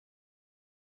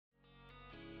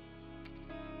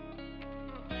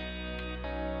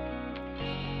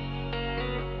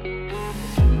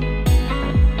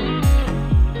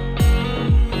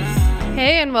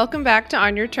Hey, and welcome back to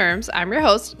On Your Terms. I'm your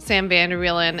host, Sam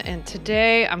Vanderwielen, and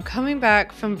today I'm coming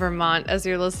back from Vermont as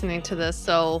you're listening to this.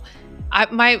 So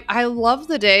I love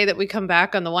the day that we come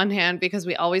back on the one hand because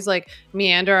we always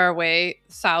meander our way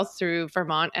south through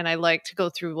Vermont, and I like to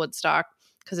go through Woodstock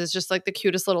because it's just like the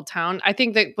cutest little town. I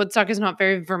think that Woodstock is not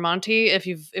very Vermonty if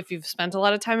you've spent a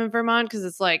lot of time in Vermont because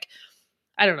it's like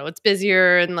I don't know, it's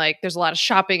busier and there's a lot of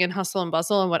shopping and hustle and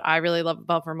bustle. And what I really love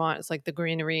about Vermont is the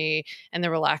greenery and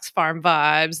the relaxed farm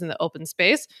vibes and the open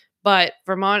space. But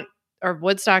Vermont or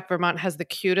Woodstock, Vermont has the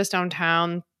cutest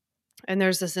downtown. And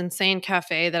there's this insane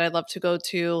cafe that I love to go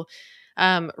to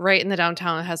right in the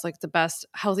downtown. It has the best,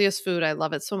 healthiest food. I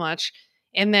love it so much.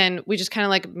 And then we just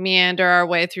kind of meander our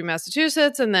way through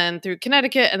Massachusetts and then through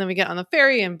Connecticut. And then we get on the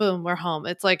ferry and boom, we're home.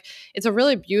 It's a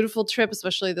really beautiful trip,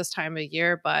 especially this time of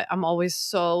year. But I'm always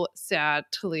so sad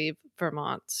to leave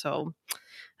Vermont. So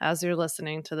as you're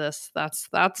listening to this, that's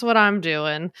what I'm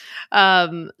doing.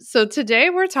 So today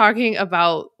we're talking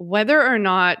about whether or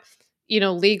not,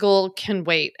 legal can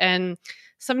wait. And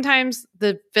sometimes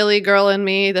the Philly girl in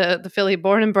me, the Philly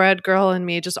born and bred girl in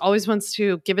me just always wants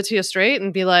to give it to you straight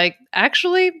and be like,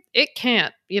 actually, it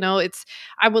can't.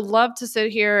 I would love to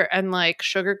sit here and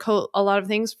sugarcoat a lot of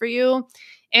things for you.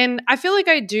 And I feel like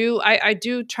I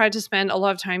do try to spend a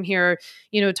lot of time here,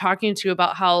 talking to you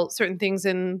about how certain things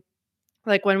in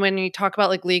when you talk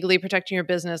about legally protecting your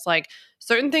business,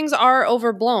 certain things are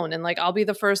overblown, and I'll be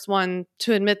the first one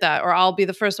to admit that, or I'll be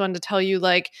the first one to tell you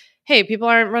hey, people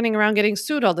aren't running around getting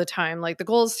sued all the time. The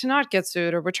goal is to not get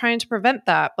sued, or we're trying to prevent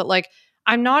that. But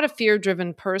I'm not a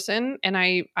fear-driven person, and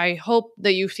I hope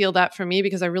that you feel that from me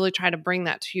because I really try to bring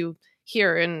that to you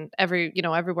here and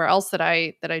everywhere else that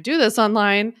I do this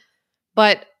online.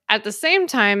 But at the same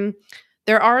time,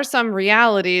 there are some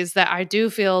realities that I do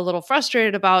feel a little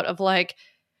frustrated about of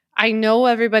I know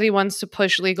everybody wants to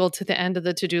push legal to the end of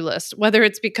the to-do list, whether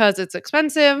it's because it's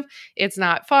expensive, it's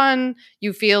not fun,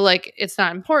 you feel like it's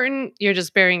not important, you're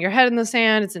just burying your head in the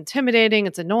sand, it's intimidating,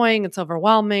 it's annoying, it's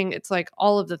overwhelming, it's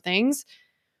all of the things,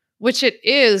 which it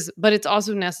is, but it's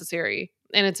also necessary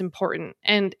and it's important.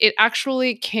 And it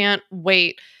actually can't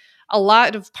wait. A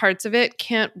lot of parts of it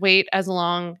can't wait as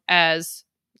long as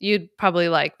you'd probably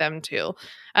like them to.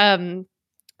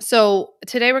 So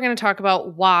today we're going to talk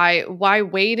about why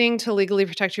waiting to legally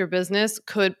protect your business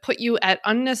could put you at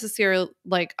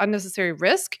unnecessary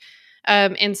risk,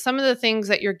 and some of the things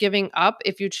that you're giving up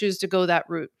if you choose to go that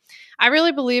route. I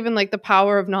really believe in the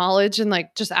power of knowledge and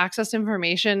just access to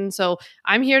information. So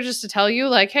I'm here just to tell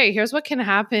you hey, here's what can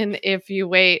happen if you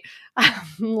wait. I'm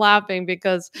laughing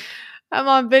because I'm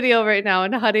on video right now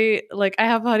and Huddy, I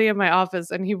have Huddy in my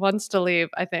office and he wants to leave,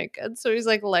 I think. And so he's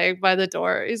laying by the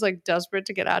door. He's desperate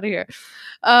to get out of here.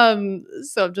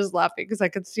 So I'm just laughing because I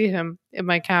could see him in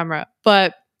my camera.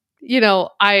 But,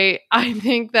 I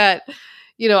think that,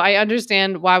 I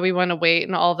understand why we want to wait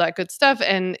and all of that good stuff.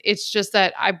 And it's just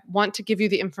that I want to give you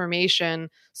the information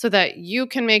so that you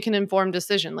can make an informed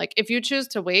decision. If you choose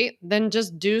to wait, then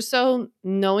just do so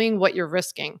knowing what you're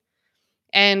risking.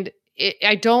 And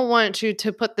I don't want you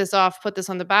to put this on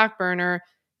the back burner,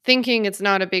 thinking it's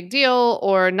not a big deal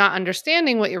or not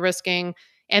understanding what you're risking,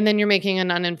 and then you're making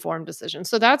an uninformed decision.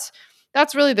 So that's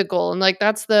really the goal, and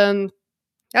that's the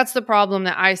problem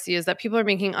that I see is that people are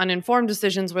making uninformed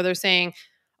decisions where they're saying,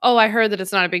 "Oh, I heard that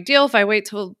it's not a big deal if I wait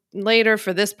till later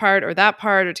for this part or that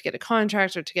part, or to get a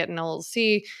contract or to get an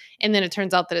LLC," and then it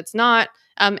turns out that it's not.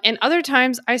 And other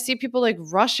times I see people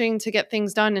rushing to get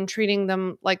things done and treating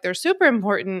them like they're super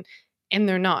important, and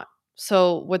they're not.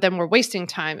 So we're wasting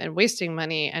time and wasting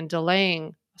money and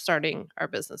delaying starting our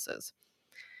businesses.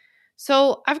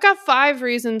 So I've got 5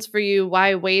 reasons for you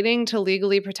why waiting to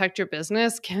legally protect your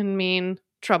business can mean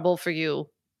trouble for you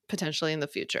potentially in the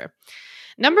future.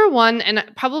 Number 1, and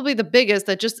probably the biggest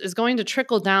that just is going to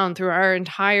trickle down through our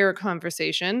entire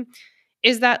conversation,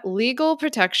 is that legal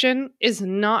protection is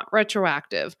not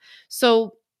retroactive.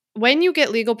 So when you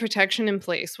get legal protection in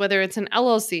place, whether it's an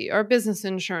LLC or business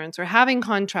insurance or having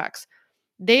contracts,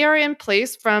 they are in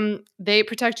place they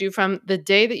protect you from the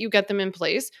day that you get them in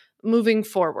place moving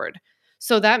forward.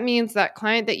 So that means that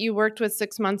client that you worked with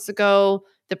 6 months ago,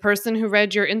 the person who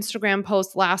read your Instagram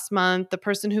post last month, the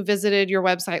person who visited your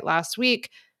website last week,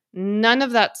 none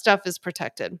of that stuff is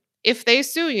protected. If they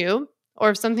sue you, or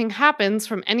if something happens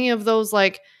from any of those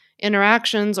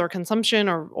interactions or consumption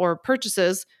or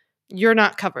purchases, you're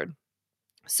not covered.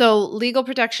 So legal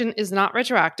protection is not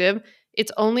retroactive.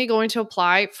 It's only going to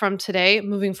apply from today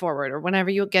moving forward, or whenever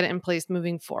you get it in place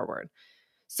moving forward.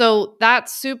 So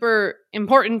that's super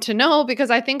important to know because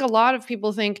I think a lot of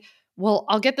people think, well,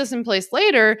 I'll get this in place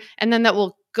later and then that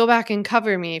will go back and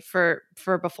cover me for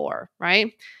before,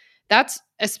 right? That's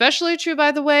especially true,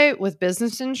 by the way, with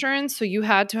business insurance. So you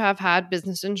had to have had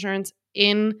business insurance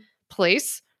in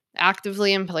place,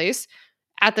 actively in place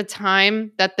at the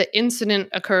time that the incident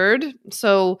occurred.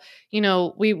 So,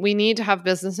 we need to have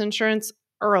business insurance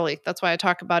early. That's why I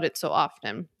talk about it so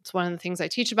often. It's one of the things I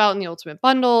teach about in the Ultimate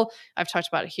Bundle. I've talked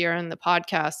about it here in the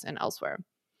podcast and elsewhere.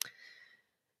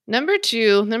 Number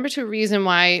two reason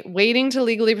why waiting to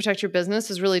legally protect your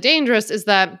business is really dangerous is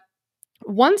that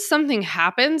once something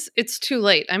happens, it's too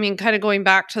late. I mean, kind of going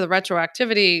back to the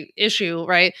retroactivity issue,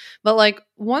 right? But like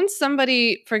once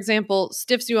somebody, for example,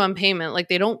 stiffs you on payment, like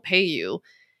they don't pay you,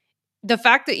 the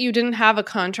fact that you didn't have a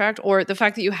contract or the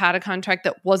fact that you had a contract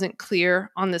that wasn't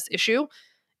clear on this issue,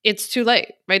 it's too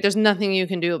late, right? There's nothing you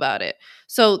can do about it.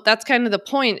 So that's kind of the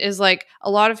point is like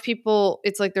a lot of people,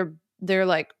 it's like they're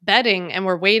like betting and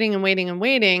we're waiting and waiting and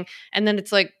waiting. And then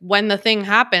it's like when the thing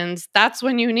happens, that's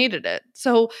when you needed it.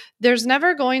 So there's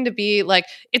never going to be like,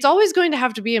 it's always going to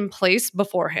have to be in place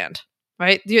beforehand,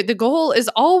 right? The goal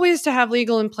is always to have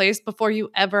legal in place before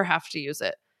you ever have to use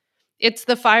it. It's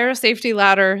the fire safety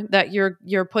ladder that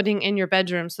you're putting in your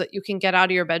bedroom so that you can get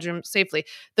out of your bedroom safely.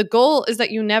 The goal is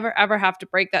that you never ever have to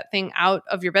break that thing out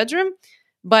of your bedroom.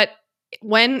 But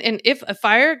when and if a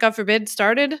fire, God forbid,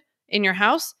 started in your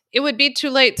house, it would be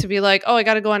too late to be like, oh, I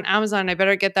got to go on Amazon. I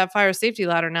better get that fire safety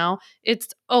ladder now. It's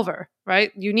over,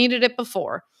 right? You needed it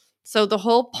before. So that's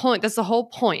the whole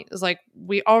point is like,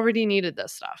 we already needed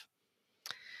this stuff.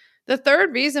 The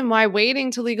third reason why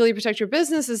waiting to legally protect your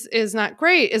business is not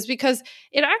great is because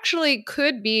it actually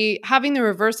could be having the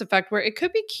reverse effect where it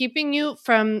could be keeping you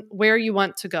from where you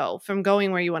want to go, from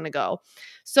going where you want to go.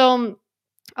 So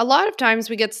a lot of times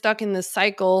we get stuck in this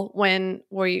cycle when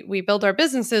we build our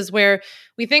businesses where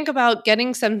we think about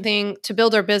getting something to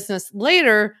build our business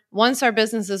later once our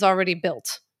business is already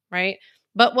built, right?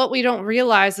 But what we don't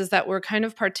realize is that we're kind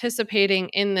of participating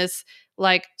in this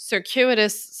like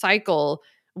circuitous cycle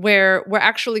where we're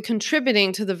actually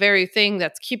contributing to the very thing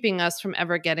that's keeping us from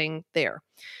ever getting there.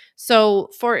 So,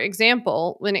 for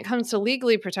example, when it comes to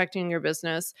legally protecting your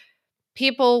business,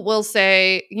 people will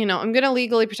say, I'm going to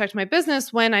legally protect my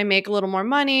business when I make a little more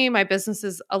money, my business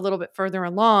is a little bit further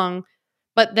along,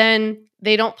 but then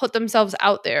they don't put themselves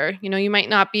out there. You might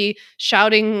not be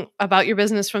shouting about your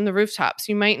business from the rooftops.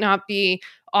 You might not be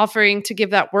offering to give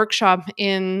that workshop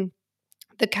in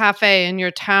the cafe in your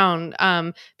town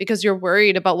because you're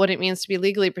worried about what it means to be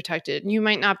legally protected. You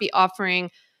might not be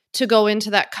offering to go into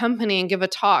that company and give a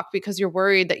talk because you're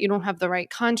worried that you don't have the right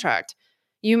contract.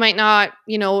 You might not,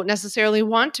 necessarily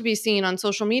want to be seen on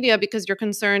social media because you're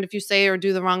concerned if you say or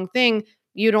do the wrong thing,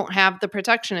 you don't have the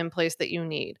protection in place that you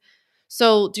need.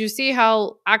 So, do you see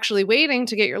how actually waiting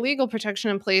to get your legal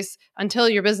protection in place until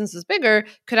your business is bigger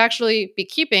could actually be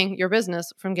keeping your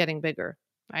business from getting bigger?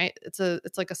 Right? It's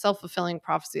like a self-fulfilling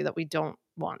prophecy that we don't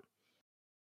want.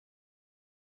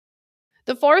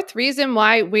 The fourth reason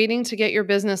why waiting to get your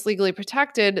business legally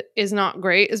protected is not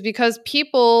great is because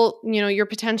people, your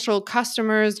potential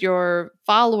customers, your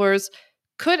followers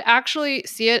could actually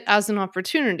see it as an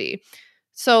opportunity.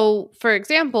 So, for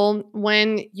example,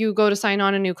 when you go to sign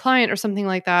on a new client or something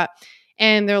like that,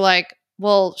 and they're like,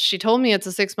 well, she told me it's a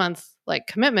 6-month like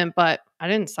commitment, but I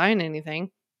didn't sign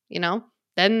anything, you know?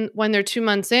 Then when they're 2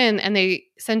 months in and they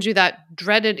send you that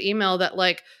dreaded email that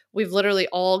like we've literally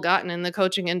all gotten in the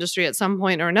coaching industry at some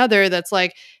point or another that's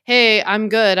like, hey, I'm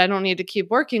good. I don't need to keep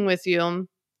working with you.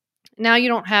 Now you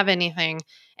don't have anything.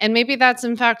 And maybe that's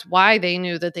in fact why they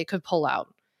knew that they could pull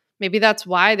out. Maybe that's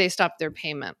why they stopped their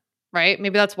payment, right?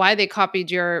 Maybe that's why they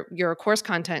copied your course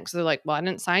content because they're like, well, I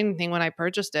didn't sign anything when I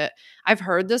purchased it. I've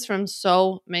heard this from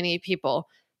so many people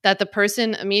that the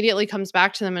person immediately comes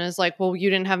back to them and is like, well,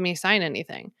 you didn't have me sign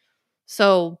anything.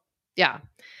 So yeah,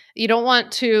 you don't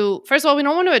want to, first of all, we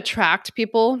don't want to attract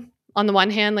people on the one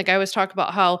hand. Like I always talk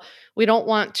about how we don't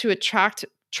want to attract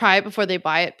try it before they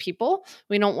buy it people.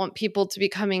 We don't want people to be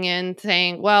coming in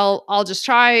saying, well, I'll just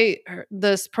try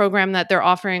this program that they're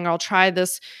offering, or I'll try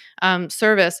this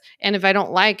service. And if I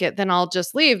don't like it, then I'll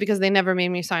just leave because they never made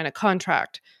me sign a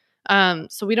contract.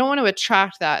 So we don't want to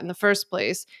attract that in the first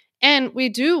place. And we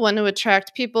do want to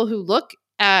attract people who look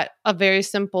at a very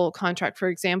simple contract, for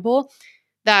example,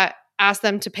 that ask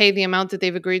them to pay the amount that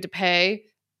they've agreed to pay,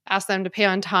 ask them to pay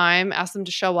on time, ask them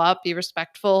to show up, be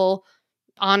respectful,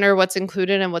 honor what's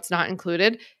included and what's not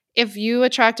included. If you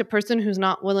attract a person who's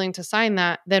not willing to sign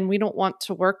that, then we don't want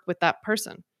to work with that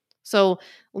person. So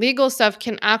legal stuff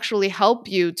can actually help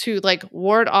you to like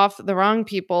ward off the wrong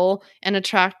people and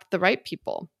attract the right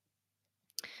people.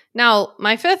 Now,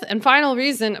 my fifth and final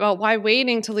reason about why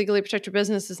waiting to legally protect your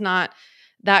business is not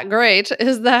that great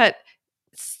is that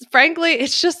frankly,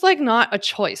 it's just like not a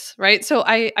choice, right? So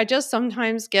I just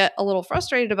sometimes get a little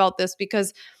frustrated about this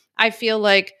because I feel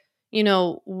like,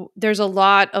 there's a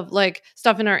lot of like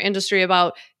stuff in our industry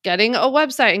about getting a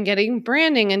website and getting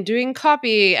branding and doing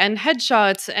copy and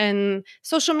headshots and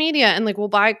social media, and like we'll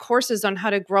buy courses on how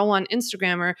to grow on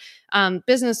Instagram, or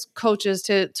business coaches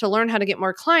to learn how to get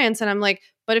more clients. And I'm like,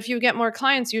 but if you get more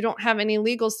clients, you don't have any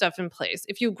legal stuff in place.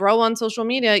 If you grow on social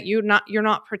media, you're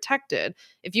not protected.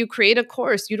 If you create a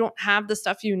course, you don't have the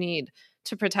stuff you need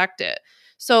to protect it.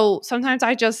 So sometimes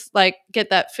I just like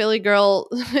get that Philly girl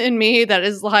in me that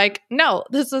is like, no,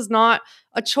 this is not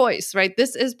a choice, right?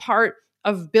 This is part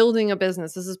of building a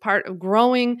business. This is part of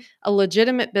growing a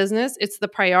legitimate business. It's the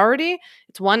priority.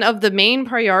 It's one of the main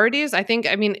priorities. I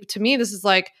mean, to me, this is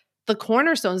like the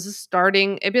cornerstones is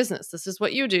starting a business. This is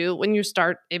what you do when you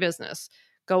start a business.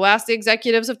 Go ask the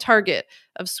executives of Target,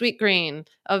 of Sweetgreen,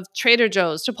 of Trader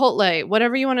Joe's, Chipotle,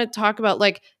 whatever you want to talk about.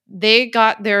 Like they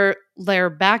got their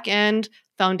back end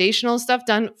foundational stuff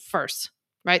done first,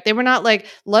 right? They were not like,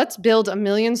 let's build 1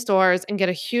 million stores and get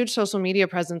a huge social media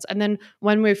presence. And then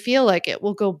when we feel like it,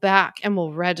 we'll go back and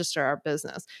we'll register our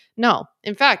business. No,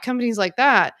 in fact, companies like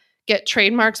that get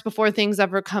trademarks before things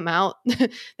ever come out.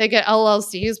 They get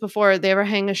LLCs before they ever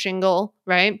hang a shingle,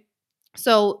 right?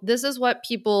 So this is what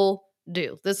people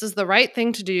do. This is the right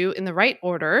thing to do in the right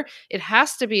order. It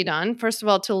has to be done, first of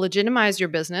all, to legitimize your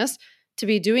business, to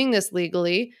be doing this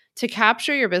legally, to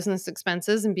capture your business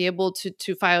expenses and be able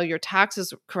to file your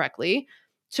taxes correctly.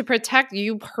 To protect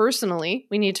you personally,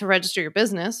 we need to register your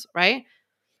business, right?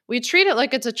 We treat it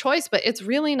like it's a choice, but it's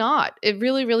really not. It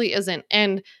really, really isn't.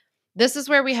 And this is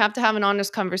where we have to have an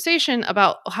honest conversation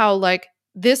about how, like,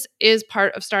 this is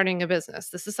part of starting a business.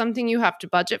 This is something you have to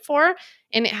budget for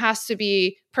and it has to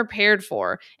be prepared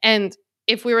for. And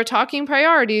if we were talking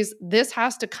priorities, this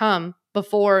has to come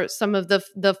before some of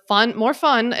the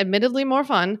fun, admittedly more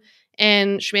fun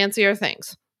and schmancier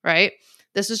things, right?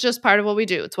 This is just part of what we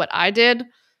do. It's what I did.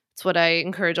 It's what I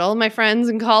encourage all of my friends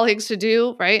and colleagues to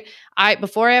do, right?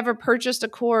 Before I ever purchased a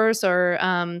course or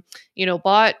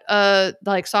bought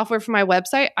like software for my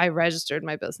website, I registered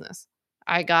my business.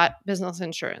 I got business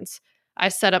insurance. I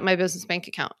set up my business bank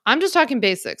account. I'm just talking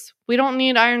basics. We don't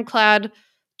need ironclad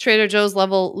Trader Joe's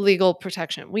level legal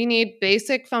protection. We need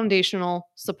basic foundational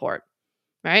support,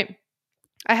 right?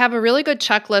 I have a really good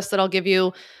checklist that I'll give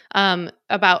you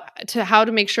about to how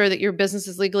to make sure that your business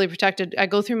is legally protected. I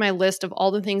go through my list of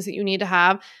all the things that you need to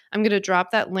have. I'm going to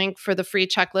drop that link for the free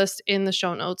checklist in the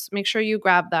show notes. Make sure you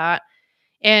grab that.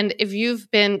 And if you've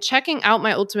been checking out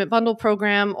my Ultimate Bundle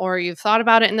program or you've thought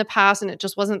about it in the past and it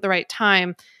just wasn't the right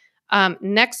time,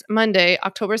 next Monday,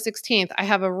 October 16th, I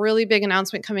have a really big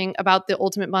announcement coming about the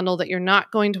Ultimate Bundle that you're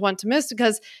not going to want to miss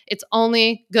because it's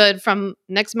only good from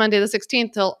next Monday, the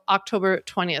 16th till October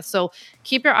 20th. So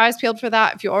keep your eyes peeled for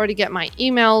that. If you already get my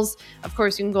emails, of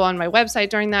course, you can go on my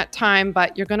website during that time,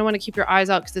 but you're going to want to keep your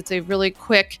eyes out because it's a really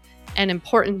quick and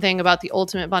important thing about the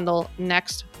Ultimate Bundle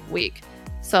next week.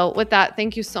 So with that,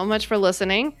 thank you so much for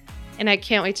listening, and I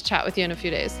can't wait to chat with you in a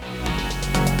few days.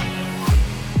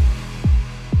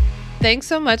 Thanks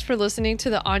so much for listening to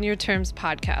the On Your Terms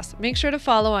podcast. Make sure to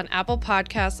follow on Apple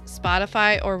Podcasts,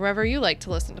 Spotify, or wherever you like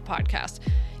to listen to podcasts.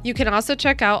 You can also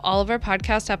check out all of our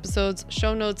podcast episodes,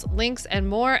 show notes, links, and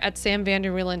more at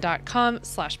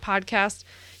samvanderwielen.com/podcast.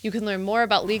 You can learn more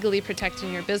about legally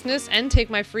protecting your business and take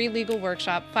my free legal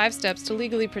workshop, 5 Steps to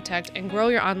Legally Protect and Grow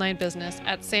Your Online Business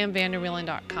at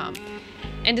samvanderwielen.com.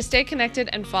 And to stay connected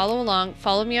and follow along,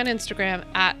 follow me on Instagram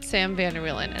at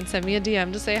samvanderwielen and send me a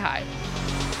DM to say hi.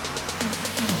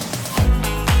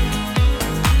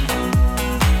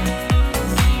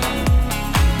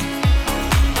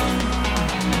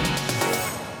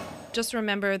 Just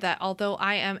remember that although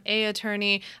I am an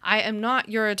attorney, I am not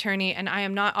your attorney, and I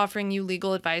am not offering you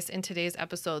legal advice in today's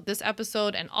episode. This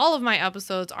episode and all of my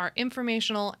episodes are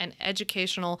informational and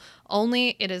educational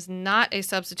only. It is not a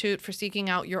substitute for seeking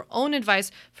out your own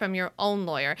advice from your own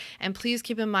lawyer. And please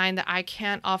keep in mind that I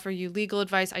can't offer you legal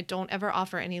advice. I don't ever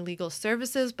offer any legal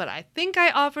services, but I think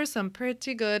I offer some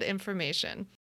pretty good information.